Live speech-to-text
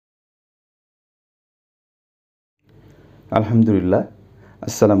আলহামদুলিল্লাহ,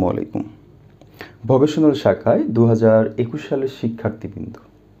 আসসালামু আলাইকুম। ভোকেশনাল শাখায় 2021 সালের শিক্ষার্থীবৃন্দ,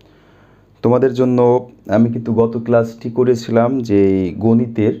 তোমাদের জন্য আমি কিন্তু গত ক্লাসটি করেছিলাম যে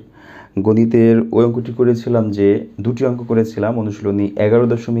গণিতের ওই অঙ্কটি করেছিলাম, যে দুটি অঙ্ক করেছিলাম অনুশীলনী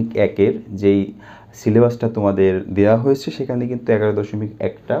 11.1-এর যেই সিলেবাসটা তোমাদের দেওয়া হয়েছে, সেখানে কিন্তু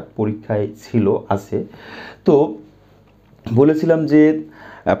 11.1টা পরীক্ষায় আছে। তো বলেছিলাম যে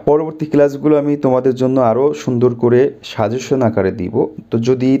পরবর্তী ক্লাসগুলো আমি তোমাদের জন্য আরও সুন্দর করে সাজেশন আকারে দিব। তো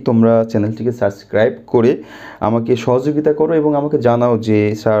যদি তোমরা চ্যানেলটিকে সাবস্ক্রাইব করে আমাকে সহযোগিতা করো এবং আমাকে জানাও যে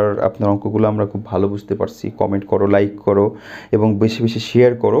স্যার আপনার অঙ্কগুলো আমরা খুব ভালো বুঝতে পারছি, কমেন্ট করো, লাইক করো এবং বেশি বেশি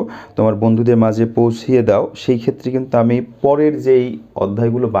শেয়ার করো, তোমার বন্ধুদের মাঝে পৌঁছিয়ে দাও। সেই ক্ষেত্রে কিন্তু আমি পরের যেই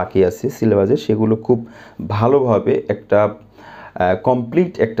অধ্যায়গুলো বাকি আছে সিলেবাসে, সেগুলো খুব ভালোভাবে একটা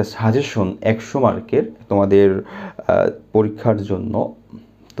কমপ্লিট একটা সাজেশন 100 মার্কের তোমাদের পরীক্ষার জন্য,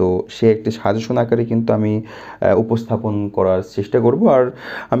 তো সে একটি সাজেশন আকারে কিন্তু আমি উপস্থাপন করার চেষ্টা করব। আর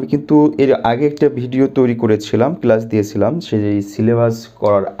আমি কিন্তু এর আগে একটা ভিডিও তৈরি করেছিলাম, ক্লাস দিয়েছিলাম সেই সিলেবাস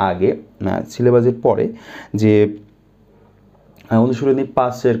করার আগে, সিলেবাসের পরে, যে অনুশীলনী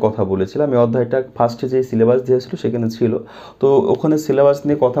 5-এর কথা বলেছিলাম। এই অধ্যায়টা ফার্স্টে যে সিলেবাস দিয়েছিল সেখানে ছিল। তো ওখানে সিলেবাস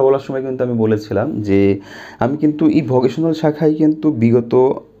নিয়ে কথা বলার সময় কিন্তু আমি বলেছিলাম যে আমি কিন্তু এই ভোকেশনাল শাখায় কিন্তু বিগত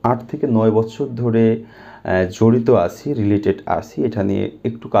 8 থেকে 9 বছর ধরে জড়িত আছি, রিলেটেড আছি, এটা নিয়ে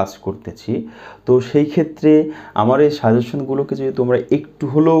একটু কাজ করতেছি। তো সেই ক্ষেত্রে আমার এই সাজেশনগুলোকে যদি তোমরা একটু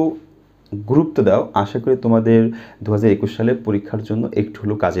হলেও গুরুত্ব দাও, আশা করি তোমাদের 2021 সালের পরীক্ষার জন্য একটু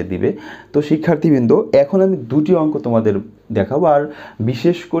হলেও কাজে দিবে। তো শিক্ষার্থীবৃন্দ, এখন আমি দুটি অঙ্ক তোমাদের দেখাবো, আর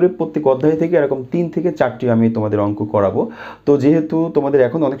বিশেষ করে প্রত্যেক অধ্যায় থেকে এরকম 3 থেকে 4টি আমি তোমাদের অঙ্ক করাবো। তো যেহেতু তোমাদের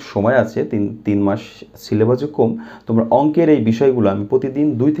এখন অনেক সময় আছে, 3 মাস, সিলেবাসও কম, তোমরা অঙ্কের এই বিষয়গুলো আমি প্রতিদিন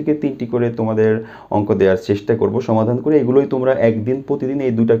 2 থেকে 3টি করে তোমাদের অঙ্ক দেওয়ার চেষ্টা করব, সমাধান করে। এগুলোই তোমরা একদিন প্রতিদিন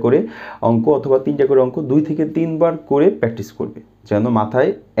এই 2টা করে অঙ্ক অথবা 3টা করে অঙ্ক 2 থেকে 3 বার করে প্র্যাকটিস করবে, যেন মাথায়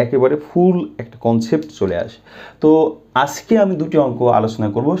একেবারে ফুল একটা কনসেপ্ট চলে আসে। তো আজকে আমি 2টি অঙ্ক আলোচনা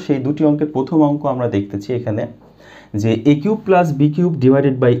করব। সেই 2টি অঙ্কের প্রথম অঙ্ক আমরা দেখতেছি এখানে, যে a cube plus B cube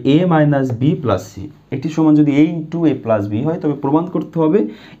divided by a minus B plus C, এটি সমান যদি a into a plus B হয়, তবে প্রমাণ করতে হবে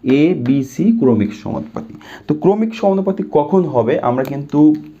a b c ক্রমিক সমানুপাতি। তো ক্রমিক সমানুপাতি কখন হবে? আমরা কিন্তু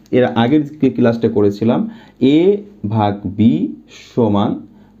এর আগের যে ক্লাসটা করেছিলাম, a ভাগ b সমান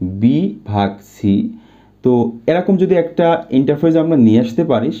b ভাগ c। তো এরকম যদি একটা ইন্টারফেস আমরা নিয়ে আসতে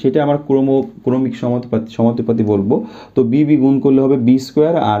পারি, সেটা আমার ক্রমিক সমানুপাতি বলবো। তো বি বি গুণ করলে হবে বি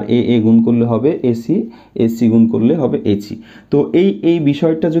স্কোয়ার, আর এ এ গুণ করলে হবে এসি, এসি গুণ করলে হবে এসি। তো এই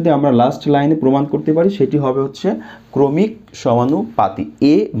বিষয়টা যদি আমরা লাস্ট লাইনে প্রমাণ করতে পারি, সেটি হবে হচ্ছে ক্রমিক সমানুপাতি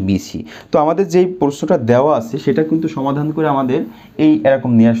এ বি সি। তো আমাদের যেই প্রশ্নটা দেওয়া আছে সেটা কিন্তু সমাধান করে আমাদের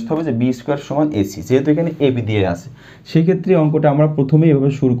এরকম নিয়ে আসতে হবে যে বি স্কোয়ার সমান এসি, যেহেতু এখানে এ বি দিয়ে আছে। সেক্ষেত্রে অঙ্কটা আমরা প্রথমে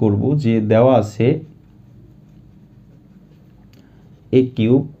এভাবে শুরু করব, যে দেওয়া আছে a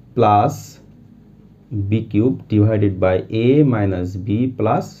cube plus B cube divided by a minus B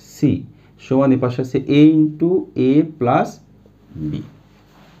plus C সমান এ পাশে আছে a into a plus B.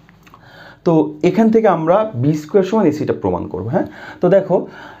 তো এখান থেকে আমরা বি স্কোয়ার সমান এসিটা প্রমাণ করব। হ্যাঁ, তো দেখো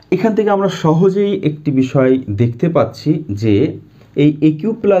এখান থেকে আমরা সহজেই একটি বিষয় দেখতে পাচ্ছি, যে এই এ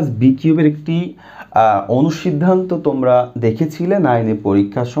কিউব প্লাস বি কিউবের একটি অনুসিদ্ধান্ত তোমরা দেখেছিলে 9-এ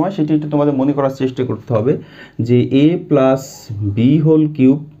পরীক্ষার সময়। সেটি একটু তোমাদের মনে করার চেষ্টা করতে হবে, যে a plus B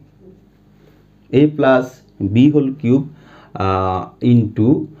whole cube into,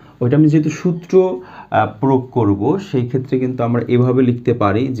 ওইটা আমি যেহেতু সূত্র প্রয়োগ করব, সেই ক্ষেত্রে কিন্তু আমরা এভাবে লিখতে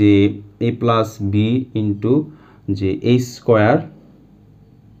পারি যে a প্লাস বি ইন্টু যে a স্কোয়ার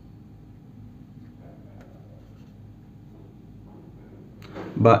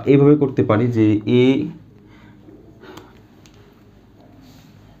বা এইভাবে করতে পারি যে a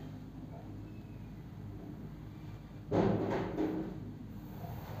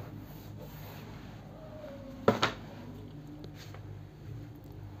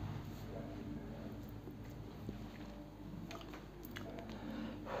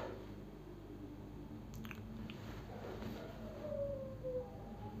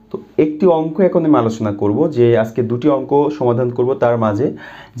তো একটি অঙ্ক এখন আমি আলোচনা করব, যে আজকে 2টি অঙ্ক সমাধান করব। তার মাঝে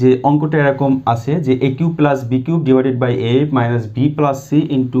যে অঙ্কটা এরকম আছে, যে এ cube plus B cube divided by A minus B plus C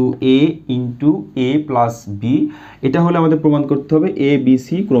into A plus B, এটা হলে আমাদের প্রমাণ করতে হবে এ বি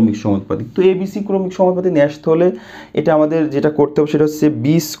সি ক্রমিক সমানুপাতি। তো এ বি সি ক্রমিক সমানুপাতি নিয়ে আসতে হলে এটা আমাদের যেটা করতে হবে সেটা হচ্ছে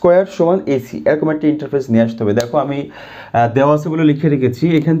বি স্কোয়ার সমান এসি, এরকম একটা ইন্টারফেস নিয়ে আসতে হবে। দেখো আমি দেওয়া আছে বলে লিখে রেখেছি,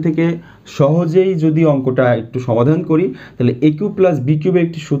 এখান থেকে সহজেই যদি অঙ্কটা একটু সমাধান করি, তাহলে এ কিউব প্লাস বি কিউবের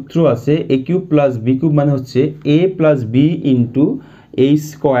একটি সূত্র আছে, এ কিউব প্লাস বি কিউব মানে হচ্ছে এ plus B into A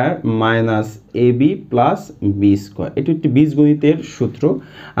square minus A B plus B square. এটি একটি বীজগণিতের সূত্র।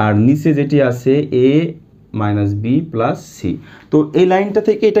 আর নিচে যেটি আছে এ মাইনাস বি প্লাস সি। তো এই লাইনটা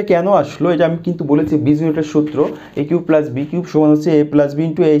থেকে এটা কেন আসলো, এটা আমি কিন্তু বলেছি বীজগণিতের সূত্র এ কিউব প্লাস বি কিউব সমান হচ্ছে এ plus B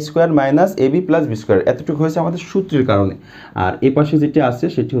into A square minus A B plus B square. এতটুকু হয়েছে আমাদের সূত্রের কারণে। আর এ পাশে যেটি আছে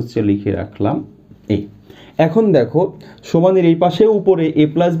সেটি হচ্ছে লিখে রাখলাম এই। এখন দেখো সমানের এই পাশে উপরে এ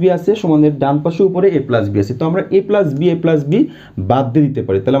প্লাস বি আছে, সমানের ডান পাশে উপরে এ প্লাস বি আছে। তো আমরা এ প্লাস বি বাদ দিয়ে দিতে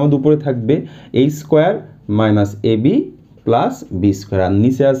পারি, তাহলে আমাদের উপরে থাকবে এ square minus A B plus B square, আর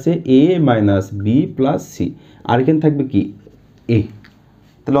নিচে আছে এ মাইনাস বি প্লাস সি, আর এখানে থাকবে কি এ।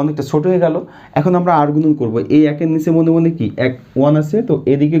 তাহলে অনেকটা ছোট হয়ে গেল। এখন আমরা আর গুণন করব, এই একের নিচে মনে মনে কি এক ওয়ান আছে, তো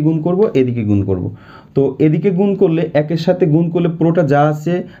এদিকে গুণ করব এদিকে গুণ করব। তো এদিকে গুণ করলে একের সাথে গুণ করলে পুরোটা যা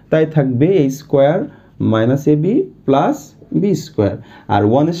আছে তাই থাকবে এ square minus A B plus B square. R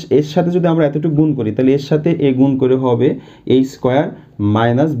one এর সাথে যদি আমরা এতটুকু গুণ করি তাহলে এর সাথে এ গুণ করে হবে এ স্কোয়ার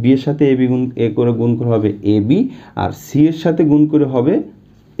মাইনাস বি এর সাথে এ বি গুণ এ করে গুণ করে হবে এ বি, আর সি এর সাথে গুণ করে হবে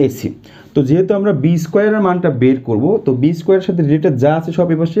এসি। তো যেহেতু আমরা বি স্কোয়ারের মানটা বের করব, তো বি স্কোয়ারের সাথে রিলেটেড যা আছে সব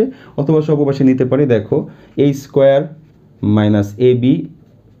এপাশে অথবা সব ওপাশে নিতে পারি। দেখো এ square minus A B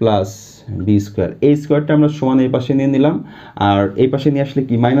plus B square, এই স্কোয়ারটা আমরা সমান এই পাশে নিয়ে নিলাম, আর এই পাশে নিয়ে আসলে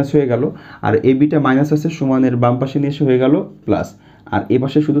কি মাইনাস হয়ে গেল, আর এ বিটা মাইনাস আছে সমানের বাম পাশে নিয়ে এসে হয়ে গেল প্লাস, আর এ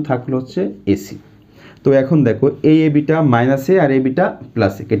পাশে শুধু থাকলো হচ্ছে এসি। তো এখন দেখো এই এ বিটা মাইনাসে আর এ বিটা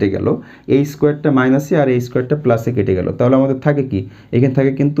প্লাসে কেটে গেল, এই স্কোয়ারটা মাইনাসে আর এই স্কোয়ারটা প্লাসে কেটে গেল, তাহলে আমাদের থাকে কি এখানে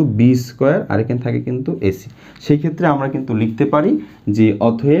থাকে কিন্তু বি স্কোয়ার আর এখানে থাকে কিন্তু এসি। সেই ক্ষেত্রে আমরা কিন্তু লিখতে পারি যে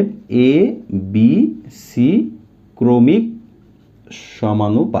অতএব এ বি সি ক্রমিক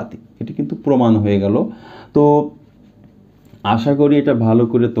সমানুপাতিক। এটি কিন্তু প্রমাণ হয়ে গেল। তো আশা করি এটা ভালো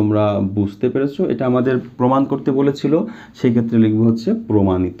করে তোমরা বুঝতে পেরেছো। এটা আমাদের প্রমাণ করতে বলেছিল, সেই ক্ষেত্রে লিখবো হচ্ছে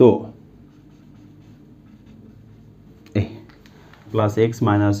প্রমাণিত। Plus x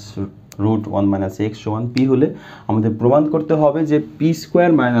minus root one minus x সমান পি হলে আমাদের প্রমাণ করতে হবে যে P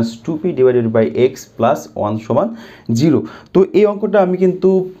square minus two P divided by x plus one সমান জিরো। তো এই অঙ্কটা আমি কিন্তু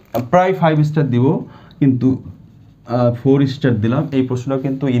প্রায় 5 স্টার দিব, কিন্তু 4 স্টার দিলাম। এই প্রশ্নটা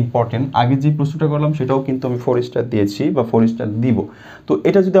কিন্তু ইম্পর্টেন্ট, আগে যে প্রশ্নটা করলাম সেটাও কিন্তু আমি 4 স্টার দিয়েছি বা 4 স্টার দিব। তো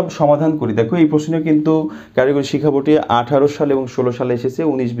এটা যদি আমরা সমাধান করি, দেখো এই প্রশ্নটা কিন্তু কারিগরি শিক্ষা বোর্ডে 18 সালে এবং 16 সালে এসেছে,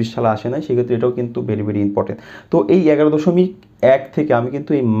 19-20 সালে আসে না, সেক্ষেত্রে এটাও কিন্তু ভেরি ভেরি ইম্পর্টেন্ট। তো এই 11.1 থেকে আমি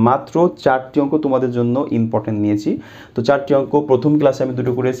কিন্তু এই মাত্র 4টি অঙ্ক তোমাদের জন্য ইম্পর্টেন্ট নিয়েছি। তো 4টি অঙ্ক প্রথম ক্লাসে আমি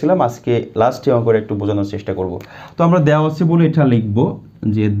দুটো করেছিলাম, আজকে লাস্টে অঙ্কটা একটু বোঝানোর চেষ্টা করব। তো আমরা দেওয়া আছে বলে এটা লিখব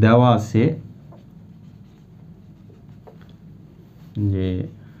যে দেওয়া আছে যে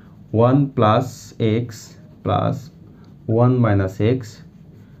 1 plus x plus 1 minus x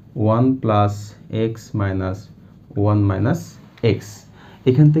 1 plus x minus 1 minus x,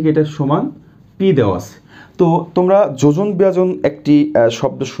 এখান থেকে এটা সমান পি দেওয়া আছে। তো তোমরা যোজন বিয়োজন একটি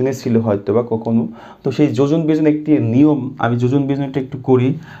শব্দ শুনেছিলে হয়তো বা কখনো, তো সেই যোজন বিয়োজন একটি নিয়ম, আমি যোজন বিয়োজনটা একটু করি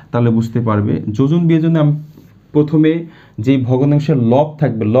তাহলে বুঝতে পারবে। যোজন বিয়োজনে আমি প্রথমে যেই ভগ্নাংশের লব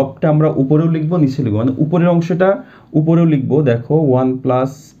থাকবে, লবটা আমরা উপরেও লিখবো নিচে লিখবো, মানে উপরের অংশটা উপরেও লিখবো। দেখো 1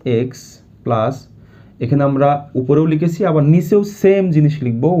 প্লাস এক্স প্লাস, এখানে আমরা উপরেও লিখেছি, আবার নিচেও সেম জিনিস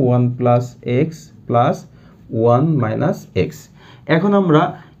লিখবো 1 plus x plus 1 minus x. এখন আমরা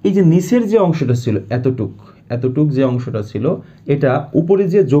এই যে নিচের যে অংশটা ছিল এতটুক যে অংশটা ছিল, এটা উপরে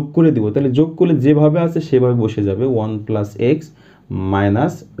যে যোগ করে দিব, তাহলে যোগ করলে যেভাবে আছে সেভাবে বসে যাবে 1 plus x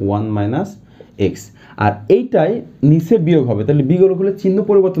minus 1 minus x. আর এইটাই নিচে বিয়োগ হবে, তাহলে বিয়োগ হলে চিহ্ন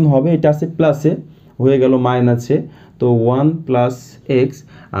পরিবর্তন হবে, এটা আছে প্লাসে হয়ে গেল মাইনাসে, তো 1 প্লাস এক্স,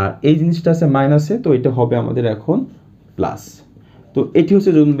 আর এই জিনিসটা আছে মাইনাসে, তো এটা হবে আমাদের এখন প্লাস। তো এটি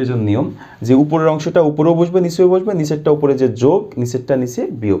হচ্ছে যোজন বিয়োজন নিয়ম, যে উপরের অংশটা উপরেও বসবে নিচেও বসবে, নিচেরটা উপরে যে যোগ নিচেরটা নিচে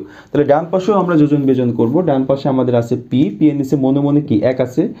বিয়োগ। তাহলে ডান পাশেও আমরা যোজন বিয়োজন করব। ডান পাশে আমাদের আছে পি, পি এর নিচে মনে মনে কি এক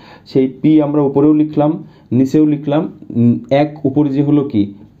আছে, সেই পি আমরা উপরেও লিখলাম নিচেও লিখলাম, এক উপরে যে হলো কি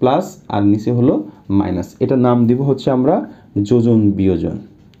প্লাস আর নিচে হলো মাইনাস, এটা নাম দিব হচ্ছে আমরা যোজন বিয়োজন।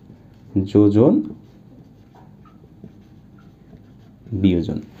 যোজন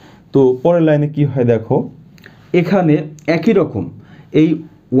বিয়োজন। তো পরের লাইনে কি হয় দেখো, এখানে একই রকম এই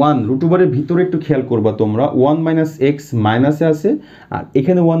 1 রুট ওভারের ভিতরে একটু খেয়াল করবা তোমরা, 1 মাইনাস এক্স মাইনাসে আছে আর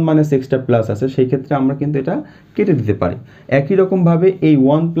এখানে 1 মাইনাস এক্সটা প্লাস আছে, সেই ক্ষেত্রে আমরা কিন্তু এটা কেটে দিতে পারি। একই রকমভাবে এই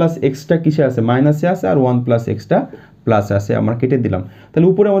 1 প্লাস এক্সটা কিসে আছে মাইনাসে আছে, আর 1 প্লাস এক্সটা প্লাস আছে, আমরা কেটে দিলাম। তাহলে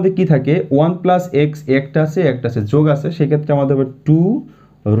উপরে আমাদের কি থাকে 1 প্লাস এক্স একটা আছে যোগ আছে, সেক্ষেত্রে আমাদের হবে 2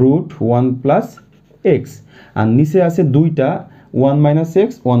 রুট 1 প্লাস এক্স, আর নিচে আছে দুইটা 1 মাইনাস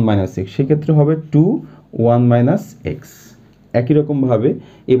এক্স 1 মাইনাস এক্স, সেক্ষেত্রে হবে 2 1 মাইনাস এক্স। একই রকমভাবে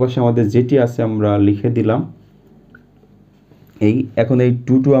এই পাশে আমাদের যেটি আছে আমরা লিখে দিলাম এই। এখন এই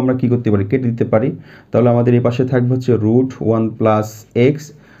 2 আমরা কি করতে পারি কেটে দিতে পারি, তাহলে আমাদের এই পাশে থাকবে হচ্ছে রুট 1 প্লাস এক্স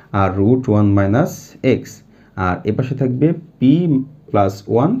আর রুট 1 মাইনাস এক্স, আর এ পাশে থাকবে পি প্লাস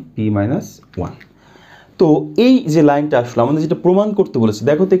 1 পি মাইনাস 1। তো এই যে লাইনটা আসলো আমাদের যেটা প্রমাণ করতে বলেছে,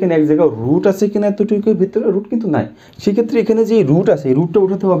 দেখো তো এখানে এক জায়গায় রুট আছে কিনা, এতটুকুর ভিতরে রুট কিন্তু নাই। সেক্ষেত্রে এখানে যে রুট আছে এই রুটটা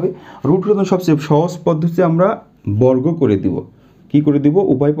উঠাতে হবে। রুট উঠানোর সবচেয়ে সহজ পদ্ধতি আমরা বর্গ করে দিব। কি করে দিব?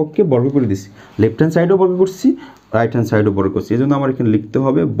 উভয় পক্ষে বর্গ করে দিচ্ছি, লেফট হ্যান্ড সাইডও বর্গ করছি, রাইট হ্যান্ড সাইডও বর্গ করছি। এই জন্য আমার এখানে লিখতে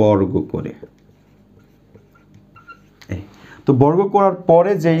হবে বর্গ করে। তো বর্গ করার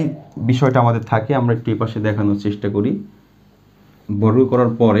পরে যেই বিষয়টা আমাদের থাকে আমরা একটু এই পাশে দেখানোর চেষ্টা করি। বর্গ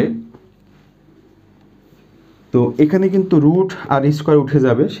করার পরে তো এখানে কিন্তু রুট আর স্কোয়ার উঠে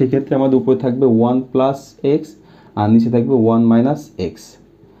যাবে, সেক্ষেত্রে আমাদের উপরে থাকবে 1 প্লাস এক্স আর নিচে থাকবে 1 মাইনাস এক্স।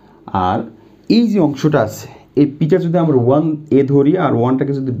 আর এই যে অংশটা আছে এই পিটা যদি আমরা 1 এ ধরি আর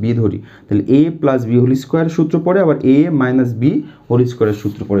 1টাকে যদি বি ধরি, তাহলে এ প্লাস বি হোল স্কোয়ারের সূত্র পড়ে, আবার এ মাইনাস বি হোল স্কোয়ারের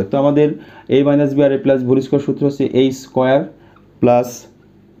সূত্র পড়ে। তো আমাদের এ মাইনাস বি আর এ প্লাস বি হোল স্কোয়ার সূত্র হচ্ছে এ square plus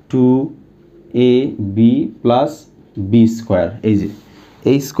 2 A B plus B square. এই যে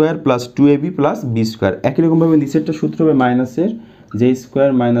এ square plus 2ab plus B square. একই রকমভাবে নিচেরটা সূত্র হবে মাইনাসের J square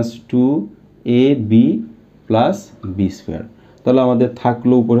minus 2ab plus B square. তাহলে আমাদের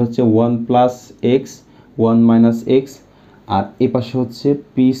থাকলো উপরে হচ্ছে 1 প্লাস এক্স 1 মাইনাস এক্স, আর এ পাশে হচ্ছে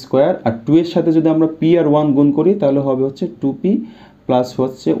পি স্কোয়ার, আর 2 এর সাথে যদি আমরা পি আর 1 গুণ করি তাহলে হবে হচ্ছে 2p প্লাস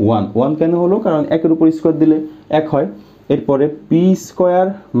হচ্ছে 1 কেন হলো? কারণ একের উপর স্কোয়ার দিলে 1 হয়। এরপরে P square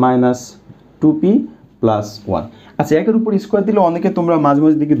minus 2p plus 1। আচ্ছা, একের উপর স্কোয়ার দিলে অনেকে তোমরা মাঝে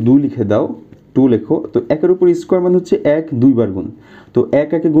মাঝে দিকে 2 লিখে দাও, 2 লেখো। তো একের উপর স্কোয়ার মানে হচ্ছে 1 2বার গুণ। তো 1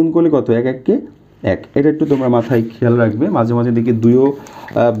 একে গুণ করলে কত? 1 1 1। এটা একটু তোমরা মাথায় খেয়াল রাখবে, মাঝে মাঝে দিকে 2ও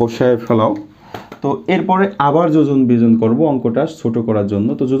বসায় ফেলাও। তো এরপরে আবার যোজন বিয়োজন করব অঙ্কটা ছোট করার জন্য।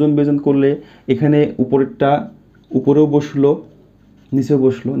 তো যোজন বিয়োজন করলে এখানে উপরেরটা উপরেও বসলো নিচেও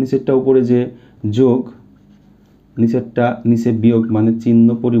বসলো, নিচেরটা উপরে যে যোগ, নিচেরটা নিচে বিয়োগ, মানে চিহ্ন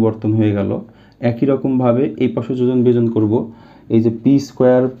পরিবর্তন হয়ে গেল। একই রকমভাবে এই পাশে যোজন বিয়োজন করব। এই যে P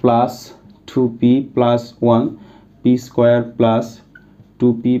square plus 2p plus 1, P square plus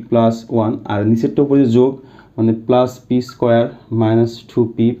 2p plus 1, আর নিচেরটা উপরে যোগ মানে plus P square minus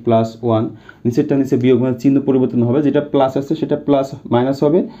 2p plus 1। নিচেরটা নিচে বিয়োগ মানে চিহ্ন পরিবর্তন হবে, যেটা প্লাস আছে সেটা প্লাস মাইনাস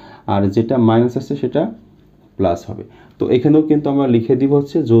হবে, আর যেটা মাইনাস আছে সেটা প্লাস হবে। তো এখানেও কিন্তু আমরা লিখে দিব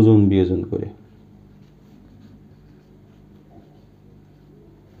হচ্ছে যোজন বিয়োজন করে,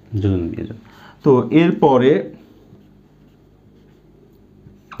 যোজন বিয়োজন। তো এরপরে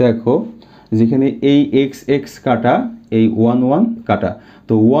দেখো যেখানে এই এক্স এক্স কাটা, এই 1 1 কাটা,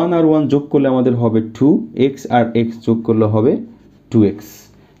 তো 1 আর 1 যোগ করলে আমাদের হবে 2, এক্স আর এক্স যোগ করলে হবে 2x।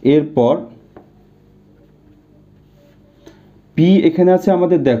 এরপর পি এখানে আছে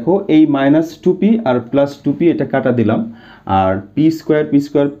আমাদের, দেখো এই মাইনাস 2p আর প্লাস 2p এটা কাটা দিলাম, আর পি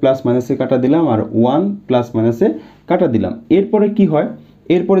স্কোয়ার প্লাস মাইনাসে কাটা দিলাম, আর 1 প্লাস মাইনাসে কাটা দিলাম। এরপরে কি হয়?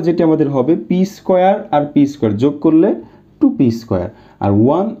 এরপরে যেটা আমাদের হবে পি স্কোয়ার আর পি স্কোয়ার যোগ করলে 2p স্কোয়ার, আর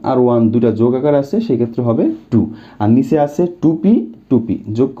 1 আর 1 দুটা যোগ আকার আছে, সেক্ষেত্রে হবে 2, আর নিচে আছে 2p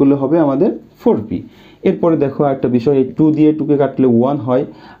যোগ করলে হবে আমাদের 4p। এরপরে দেখো একটা বিষয়, এই 2 দিয়ে 2কে কাটলে 1 হয়,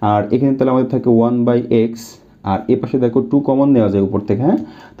 আর এখানে তাহলে আমাদের থাকে 1/x, আর এ পাশে দেখো 2 কমন নেওয়া যায় উপর থেকে। হ্যাঁ,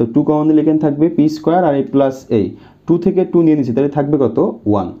 তো 2 কমন নিলে এখানে থাকবে পি স্কোয়ার আর এই প্লাস এই 2 থেকে 2 নিয়ে নিচ্ছি, তাহলে থাকবে কত?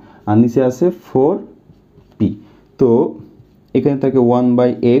 1, আর নিচে আছে 4p। তো এখানে থাকে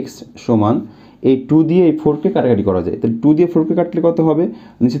 1/x সমান এই 2 দিয়ে এই 4কে কাটাকাটি করা যায়, তাহলে 2 দিয়ে 4কে কাটলে কত হবে?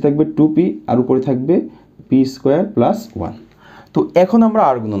 নিচে থাকবে 2p আর উপরে থাকবে পি স্কোয়ার প্লাস 1। তো এখন আমরা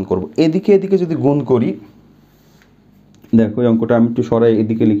আর গুণন করব, এদিকে এদিকে যদি গুণ করি, দেখো এই অঙ্কটা আমি একটু সরাই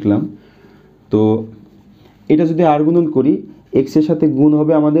এদিকে লিখলাম। তো এটা যদি আর গুণন করি, এক্স এর সাথে গুণ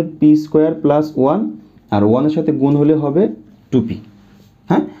হবে আমাদের পি স্কোয়ার প্লাস 1, আর 1 এর সাথে গুণ হলে হবে 2p।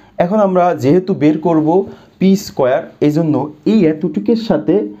 হ্যাঁ, এখন আমরা যেহেতু বের করব পি স্কোয়ার, এই জন্য এই এতটুকের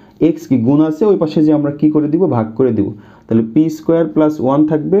সাথে এক্স কি গুণ আছে, ওই পাশে যে আমরা কি করে দিব? ভাগ করে দিব। তাহলে পি স্কোয়ার প্লাস 1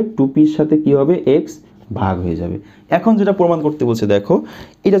 থাকবে, 2pর সাথে কি হবে? এক্স ভাগ হয়ে যাবে। এখন যেটা প্রমাণ করতে বলছে, দেখো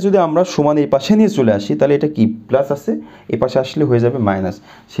এটা যদি আমরা সমান এই পাশে নিয়ে চলে আসি, তাহলে এটা কি প্লাস আছে, এই পাশে আসলে হয়ে যাবে মাইনাস।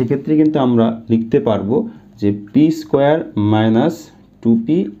 সেক্ষেত্রে কিন্তু আমরা লিখতে পারবো যে পি স্কোয়ার মাইনাস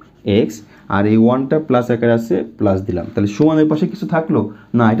 2px, আর এই 1টা প্লাস আকারে আছে, প্লাস দিলাম, তাহলে সমান ওই পাশে কিছু থাকলো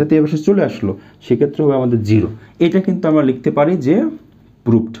না, এটাতে এই পাশে চলে আসলো, সেক্ষেত্রে হবে আমাদের 0। এটা কিন্তু আমরা লিখতে পারি যে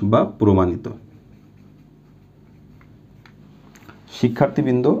প্রুভড বা প্রমাণিত।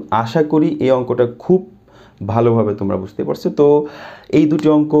 শিক্ষার্থীবৃন্দ, আশা করি এই অঙ্কটা খুব ভালোভাবে তোমরা বুঝতে পারছো। তো এই দুটি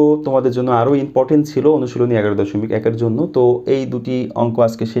অঙ্ক তোমাদের জন্য আরও ইম্পর্টেন্ট ছিল অনুশীলনী 11.1 জন্য। তো এই দুটি অঙ্ক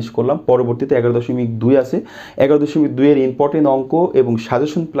আজকে শেষ করলাম। পরবর্তীতে 11.2 আছে। 11.2 এর ইম্পর্টেন্ট অঙ্ক এবং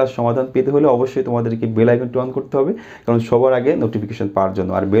সাজেশন প্লাস সমাধান পেতে হলে অবশ্যই তোমাদেরকে বেল আইকনটি অন করতে হবে, কারণ সবার আগে নোটিফিকেশন পাওয়ার জন্য।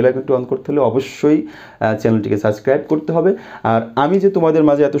 আর বেল আইকনটি অন করতে হলে অবশ্যই চ্যানেলটিকে সাবস্ক্রাইব করতে হবে। আর আমি যে তোমাদের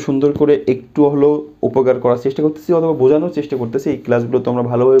মাঝে এত সুন্দর করে একটু হলেও উপকার করার চেষ্টা করতেছি অথবা বোঝানোর চেষ্টা করতেছি, এই ক্লাসগুলো তোমরা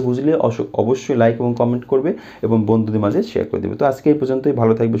ভালোভাবে বুঝলে অবশ্যই লাইক এবং কমেন্ট করবে এবং বন্ধুদের মাঝে শেয়ার করে দেবে। তো আজকে এই পর্যন্তই।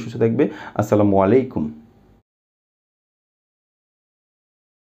 ভালো থাকবে, সুস্থ থাকবে। আসসালামু আলাইকুম।